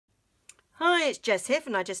Hi, it's Jess here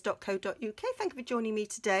from Nigezza.co.uk. Thank you for joining me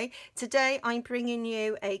today. Today I'm bringing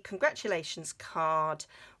you a congratulations card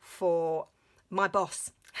for my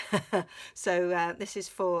boss. So this is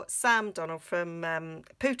for Sam Donald from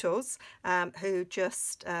Pootles, who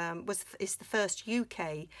just is the first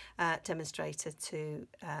UK demonstrator to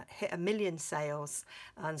hit 1 million sales,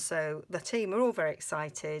 and so the team are all very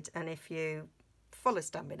excited. And if you follow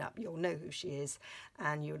Stampin' Up, you'll know who she is,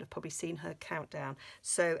 and you would have probably seen her countdown.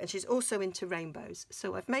 So, and she's also into rainbows.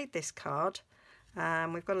 So I've made this card.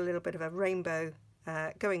 We've got a little bit of a rainbow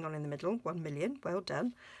going on in the middle. 1 million, well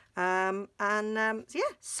done.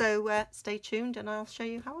 So stay tuned and I'll show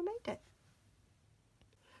you how I made it.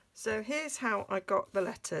 So here's how I got the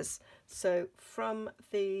letters. So from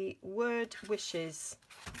the Word Wishes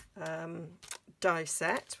die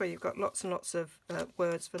set, where you've got lots and lots of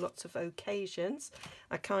words for lots of occasions,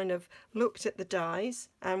 I kind of looked at the dies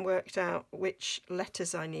and worked out which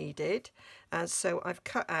letters I needed, and so I've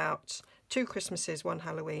cut out 2 Christmases, 1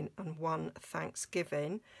 Halloween and 1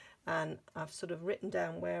 Thanksgiving, and I've sort of written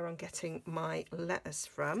down where I'm getting my letters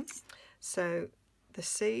from. So the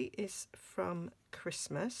C is from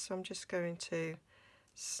Christmas, so I'm just going to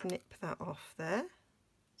snip that off there.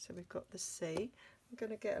 So we've got the C. I'm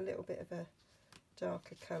going to get a little bit of a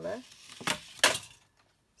darker colour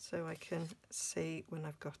so I can see when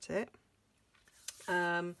I've got it.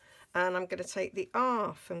 And I'm going to take the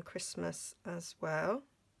R from Christmas as well.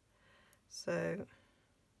 So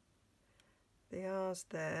the R's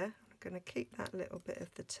there. I'm going to keep that little bit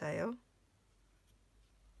of the tail.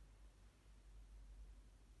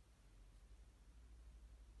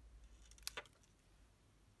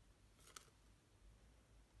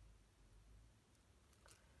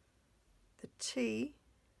 The T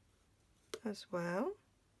as well.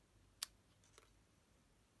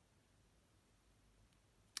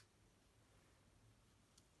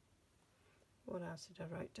 What else did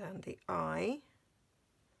I write down? The I.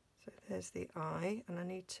 So there's the I, and I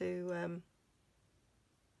need to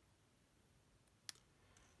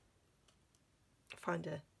find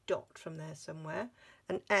a dot from there somewhere.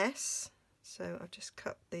 An S. So I've just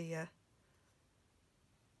cut the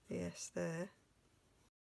S there.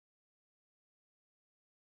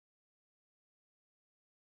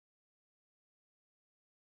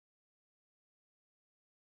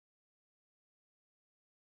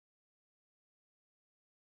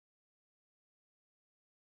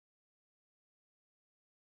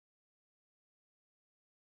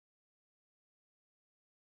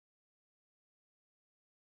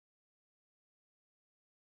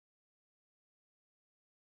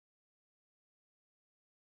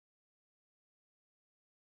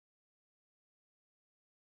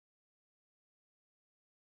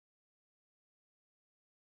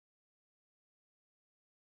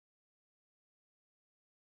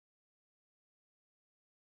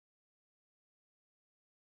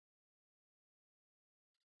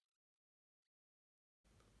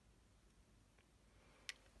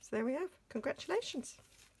 So there we have. Congratulations.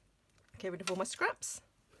 Get rid of all my scraps.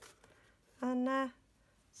 And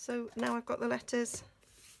so now I've got the letters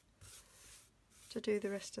to do the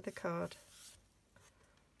rest of the card.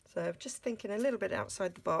 So just thinking a little bit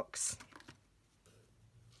outside the box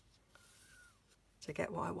to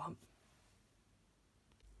get what I want.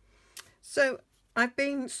 So I've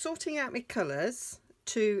been sorting out my colours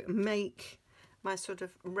to make my sort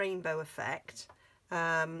of rainbow effect,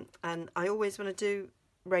 and I always want to do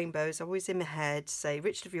rainbows, always in my head, say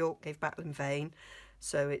Richard of York gave battle in vain,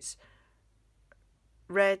 so it's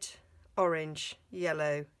red, orange,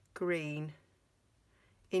 yellow, green,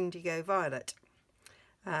 indigo, violet.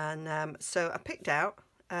 And so I picked out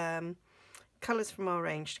colours from our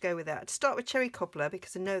range to go with that. I'd start with Cherry Cobbler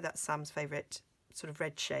because I know that's Sam's favourite sort of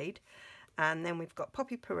red shade, and then we've got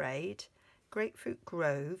Poppy Parade, Grapefruit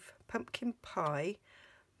Grove, Pumpkin Pie,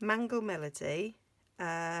 Mango Melody,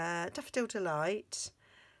 Daffodil Delight,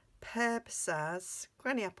 Pear Pizzazz,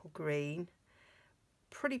 Granny Apple Green,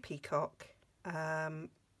 Pretty Peacock,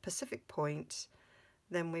 Pacific Point,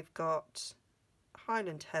 then we've got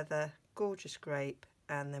Highland Heather, Gorgeous Grape,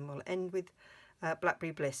 and then we'll end with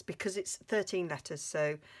Blackberry Bliss because it's 13 letters,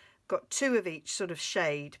 so got 2 of each sort of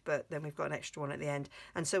shade, but then we've got an extra one at the end.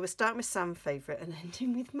 And so we're starting with Sam's favourite and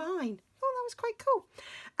ending with mine. Oh, that was quite cool.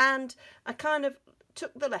 And I kind of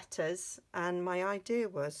took the letters, and my idea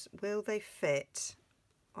was, will they fit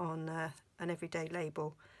on an everyday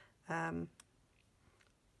label?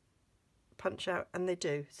 Punch out, and they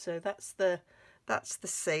do. So that's the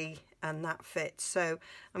C, and that fits. So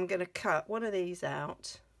I'm going to cut one of these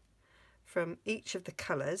out from each of the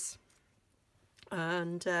colours,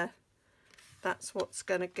 and that's what's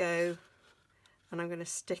going to go and I'm going to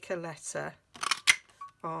stick a letter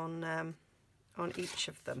on each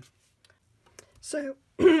of them. So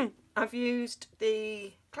I've used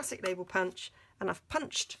the classic label punch, and I've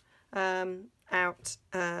punched out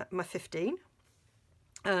my 15.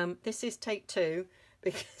 This is take 2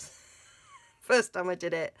 because first time I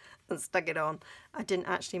did it and stuck it on, I didn't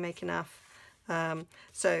actually make enough.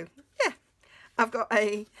 So yeah, I've got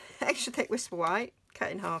a extra thick whisper white,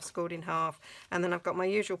 cut in half, scored in half, and then I've got my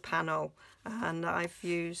usual panel, and I've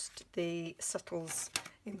used the Subtles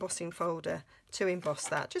embossing folder to emboss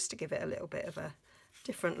that, just to give it a little bit of a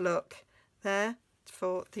different look there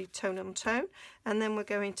for the tone on tone. And then we're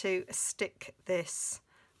going to stick this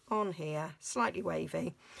on here, slightly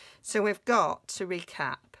wavy. So we've got, to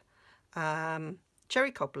recap,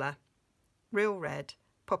 Cherry Cobbler, Real Red,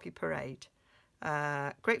 Poppy Parade,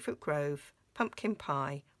 Grapefruit Grove, Pumpkin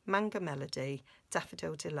Pie, Mango Melody,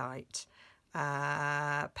 Daffodil Delight,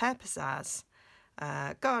 Pear Pizzazz,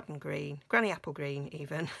 Garden Green, Granny Apple Green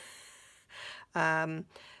even,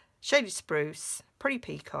 Shaded Spruce, Pretty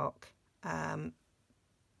Peacock,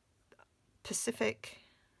 Pacific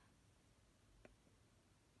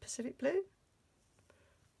Blue.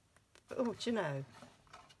 Oh, do you know,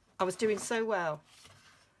 I was doing so well.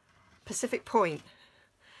 Pacific Point,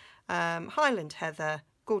 Highland Heather,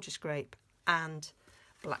 Gorgeous Grape, and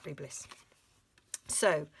Blackberry Bliss.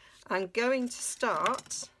 So I'm going to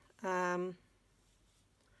start about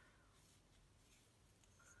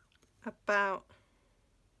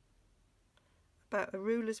a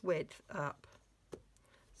ruler's width up.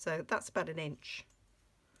 So that's about an inch,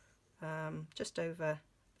 just over,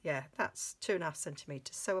 yeah, that's 2.5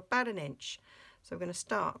 centimetres, so about an inch. So we're going to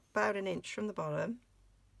start about an inch from the bottom,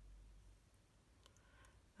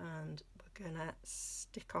 and we're going to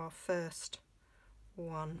stick our first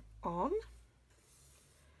one on.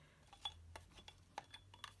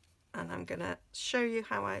 And I'm going to show you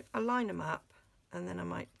how I line them up, and then I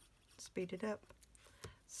might speed it up.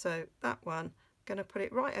 So that one, I'm going to put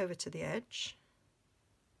it right over to the edge,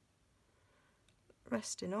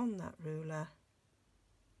 resting on that ruler.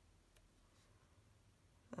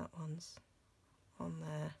 That one's on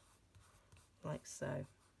there, like so.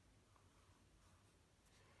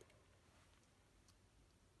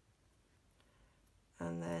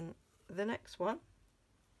 And then the next one.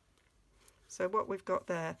 So what we've got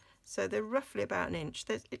there, so they're roughly about an inch.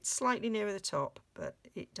 It's slightly nearer the top, but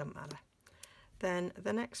it doesn't matter. Then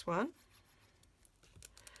the next one,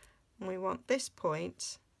 we want this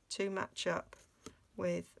point to match up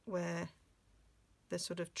with where the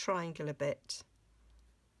sort of triangular bit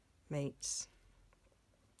meets.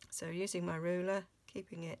 So using my ruler,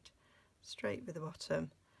 keeping it straight with the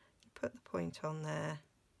bottom, put the point on there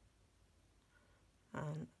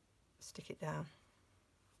and stick it down.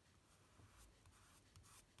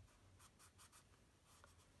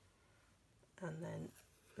 And then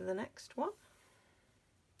the next one,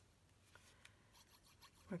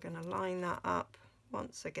 we're going to line that up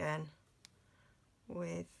once again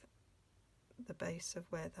with the base of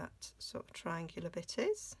where that sort of triangular bit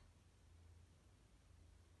is.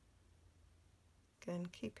 Again,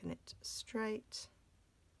 keeping it straight,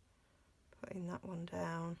 putting that one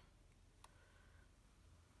down.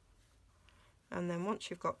 And then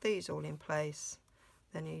once you've got these all in place,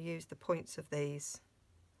 then you use the points of these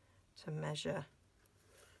to measure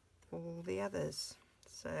all the others.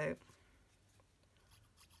 So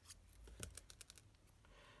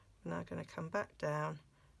we're now going to come back down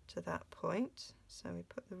to that point. So we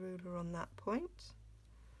put the ruler on that point,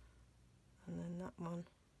 and then that one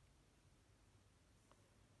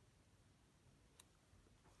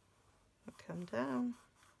will come down.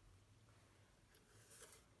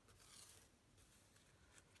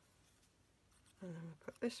 And then we'll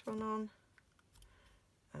put this one on,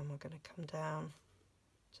 and we're going to come down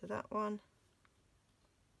to that one.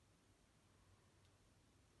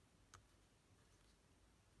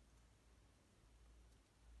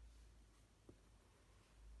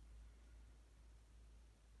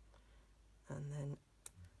 And then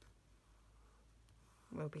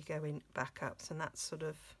we'll be going back up, so that's sort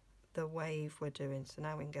of the wave we're doing. So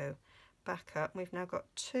now we can go back up. We've now got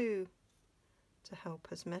 2 to help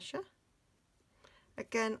us measure.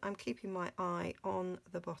 Again, I'm keeping my eye on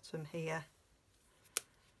the bottom here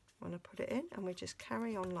when I put it in, and we just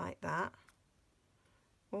carry on like that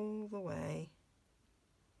all the way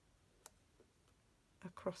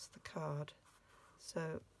across the card.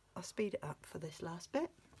 So I'll speed it up for this last bit.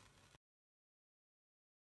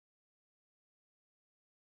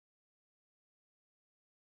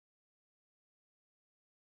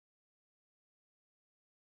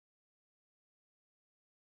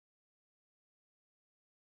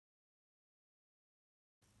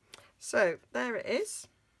 So there it is,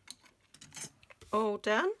 all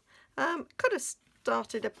done. Could have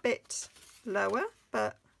started a bit lower,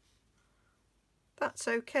 but that's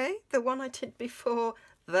okay. The one I did before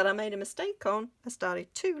that I made a mistake on, I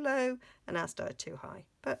started too low and I started too high,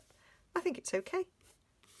 but I think it's okay.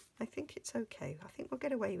 I think it's okay. I think we'll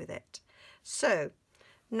get away with it. So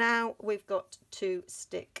now we've got to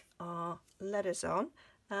stick our letters on,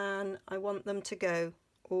 and I want them to go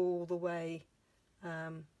all the way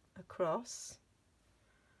across,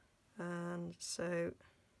 and so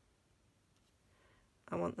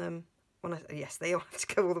I want them, yes, they all have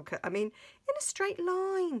to go all the way, I mean in a straight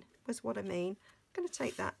line was what I mean. I'm going to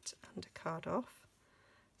take that undercard off.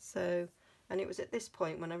 So, and it was at this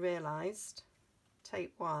point when I realised,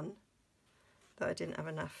 tape 1, that I didn't have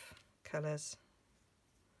enough colours,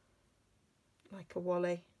 like a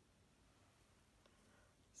wally.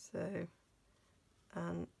 So,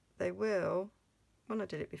 and they will, when I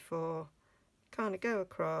did it before, kind of go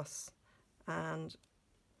across, and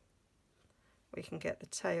we can get the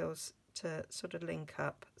tails to sort of link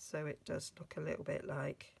up so it does look a little bit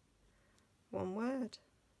like one word.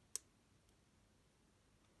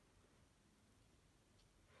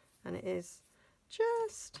 And it is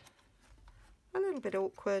just a little bit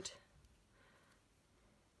awkward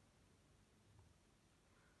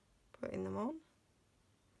putting them on.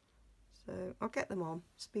 So I'll get them on,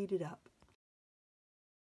 speed it up.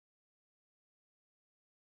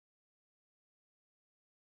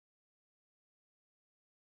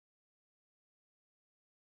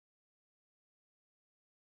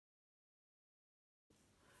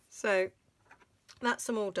 So that's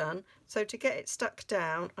them all done. So to get it stuck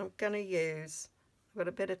down, I'm going to use, I've got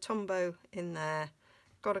a bit of Tombow in there,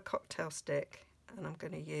 got a cocktail stick, and I'm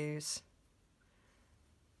going to use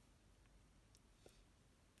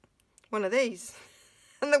one of these.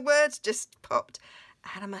 And the words just popped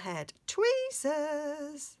out of my head.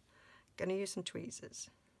 Tweezers! Going to use some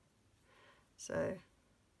tweezers. So,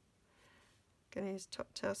 going to use a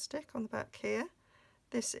cocktail stick on the back here.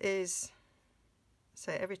 This is,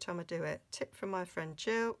 so every time I do it, tip from my friend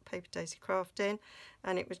Jill, Paper Daisy Crafting,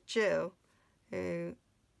 and it was Jill who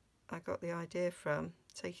I got the idea from,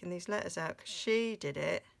 taking these letters out, because she did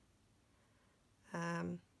it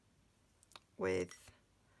with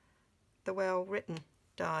the well written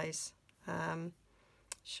dies.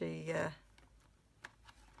 She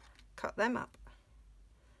cut them up,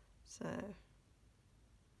 so I'm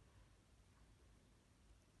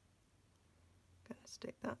going to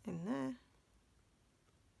stick that in there.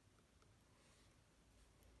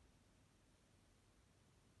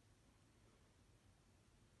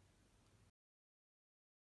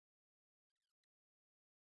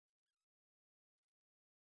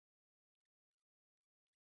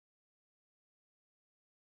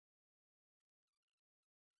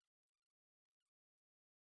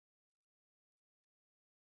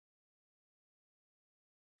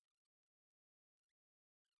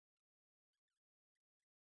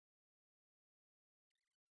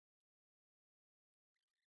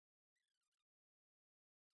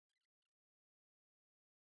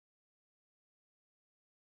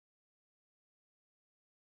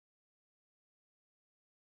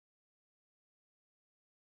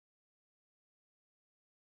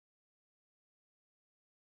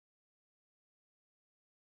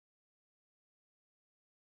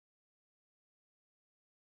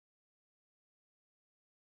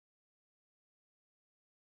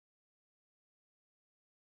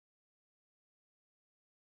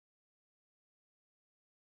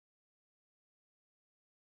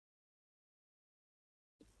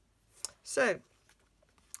 So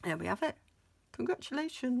there we have it.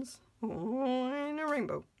 Congratulations on a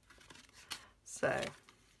rainbow. So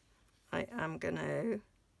I am going to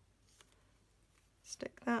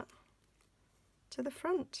stick that to the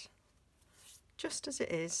front just as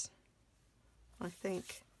it is. I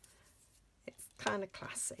think it's kind of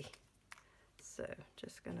classy. So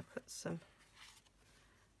just going to put some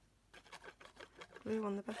glue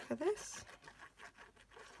on the back of this.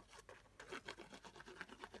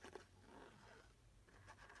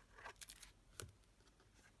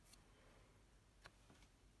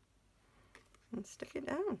 And stick it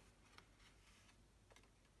down.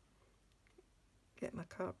 Get my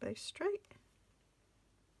card base straight.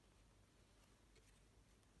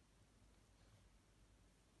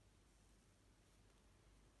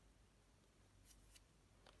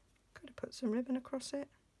 Could have put some ribbon across it,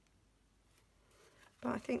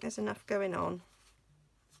 but I think there's enough going on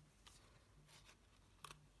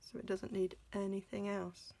so it doesn't need anything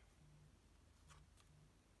else.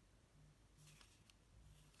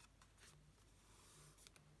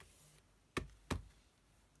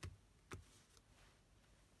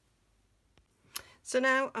 So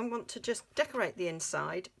now I want to just decorate the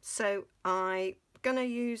inside. So I'm going to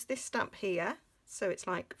use this stamp here. So it's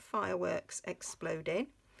like fireworks exploding.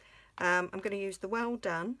 I'm going to use the well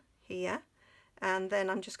done here. And then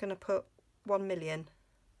I'm just going to put 1 million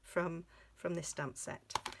from this stamp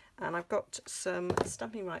set. And I've got some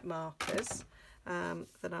Stampin' Right markers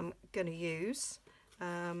that I'm going to use.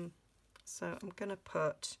 So I'm going to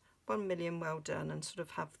put 1 million well done and sort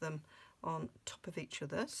of have them on top of each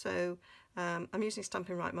other. So I'm using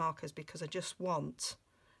Stampin' Right markers because I just want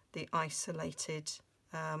the isolated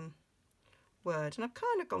word. And I've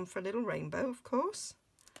kind of gone for a little rainbow, of course.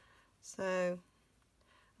 So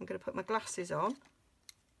I'm going to put my glasses on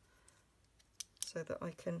so that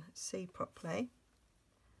I can see properly.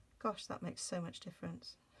 Gosh, that makes so much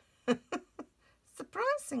difference.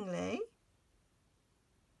 Surprisingly.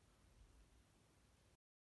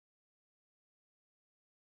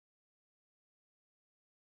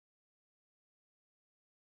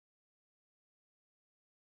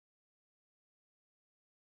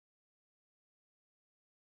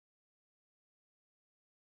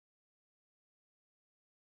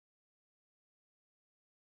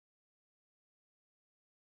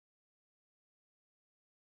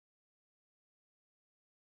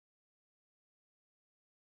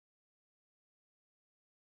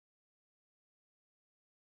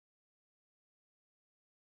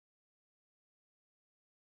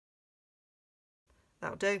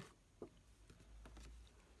 That'll do. I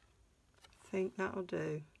think that'll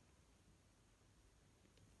do.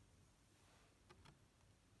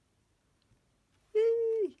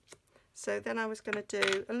 Yay! So then I was going to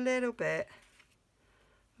do a little bit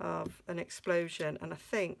of an explosion, and I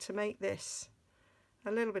think to make this a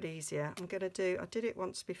little bit easier, I'm going to do, I did it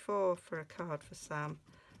once before for a card for Sam.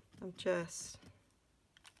 I'm just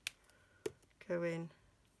going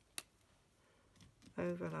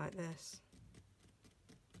over like this,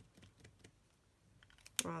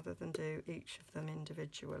 rather than do each of them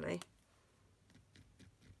individually,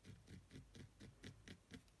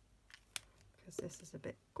 because this is a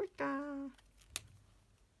bit quicker.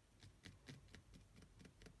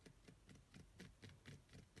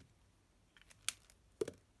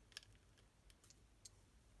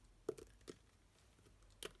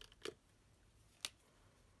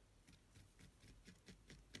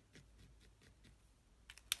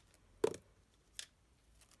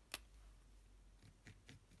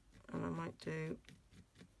 And I might do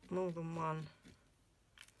more than one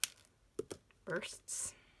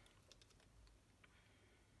bursts.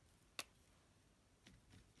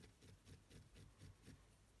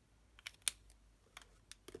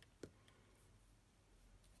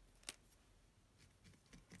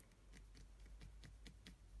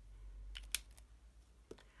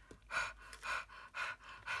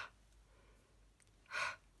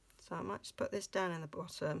 So I might just put this down in the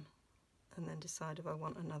bottom and then decide if I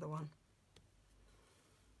want another one.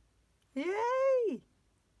 Yay!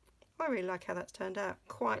 I really like how that's turned out.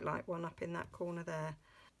 Quite like one up in that corner there.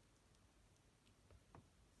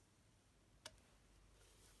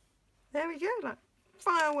 There we go, like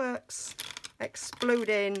fireworks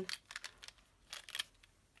exploding.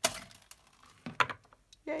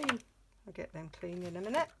 Yay! I'll get them clean in a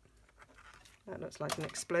minute. That looks like an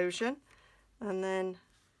explosion. And then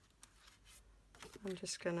I'm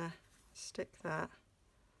just gonna stick that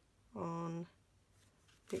on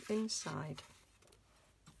the inside.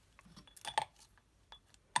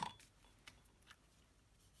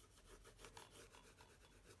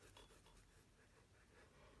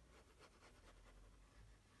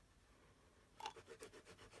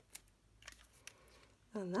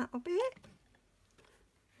 And that'll be it.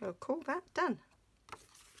 We'll call that done.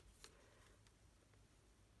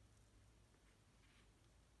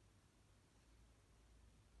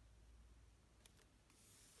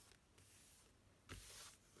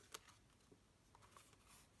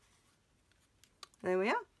 There we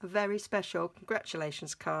are, a very special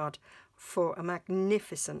congratulations card for a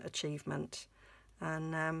magnificent achievement.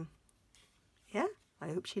 And yeah, I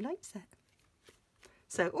hope she likes it.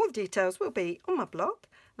 So all the details will be on my blog,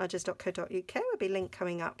 nigezza.co.uk. There'll be a link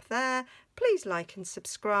coming up there. Please like and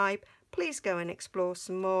subscribe. Please go and explore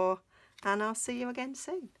some more, and I'll see you again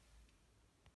soon.